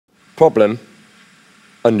Problem,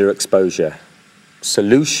 underexposure.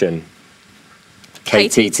 Solution,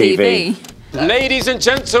 KTTV. Ladies and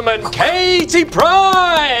gentlemen, Katie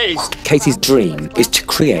Price! Katie's dream is to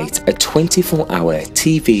create a 24-hour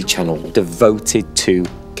TV channel devoted to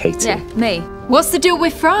Katie. Yeah, me. What's the deal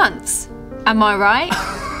with France? Am I right?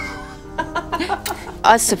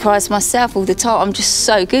 I surprise myself all the time. I'm just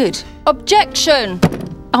so good. Objection!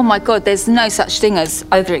 Oh my God, there's no such thing as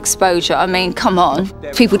overexposure. I mean, come on.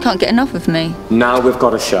 People can't get enough of me. Now we've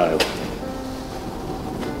got a show.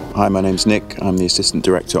 Hi, my name's Nick. I'm the Assistant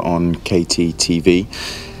Director on KTTV,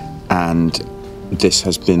 and this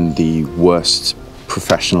has been the worst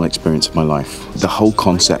professional experience of my life. The whole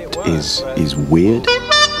concept is weird.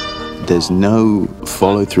 There's no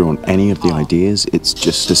follow-through on any of the ideas. It's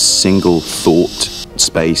just a single thought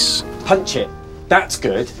space. Punch it. That's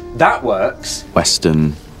good. That works.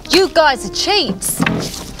 Western. You guys are cheats.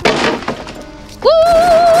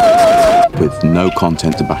 With no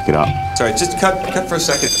content to back it up. Sorry, just cut for a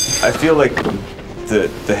second. I feel like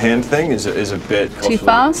the hand thing is a bit Too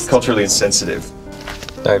fast? culturally insensitive.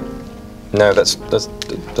 No, that's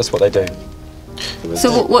what they do.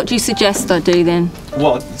 So what do you suggest I do then?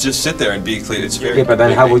 Well, just sit there and be clear. It's very. Yeah, but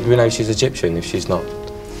then how would we know she's Egyptian if she's not?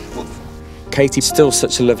 Katie's still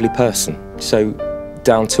such a lovely person. So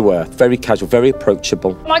down to earth, very casual, very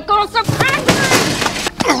approachable. Oh my God, I'm so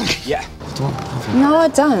angry! Yeah. No, I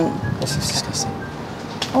don't. This is disgusting.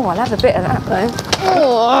 Oh, I'll have a bit of that though.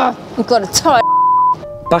 Oh, I've got a tie.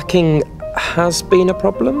 Backing has been a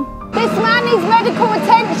problem. This man needs medical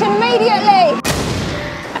attention immediately!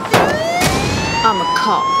 I'm a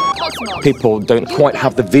cop. People don't quite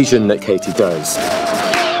have the vision that Katie does.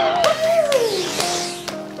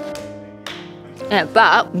 Yeah,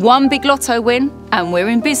 but one big lotto win and we're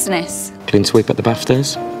in business. Clean sweep at the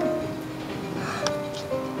BAFTAs?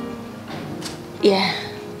 Yeah.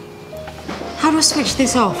 How do I switch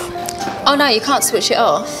this off? Oh no, you can't switch it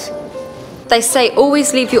off. They say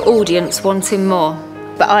always leave your audience wanting more.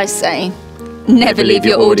 But I say, never leave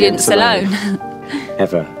your audience alone.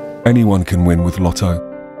 Ever. Anyone can win with Lotto.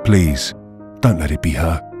 Please, don't let it be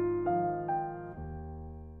her.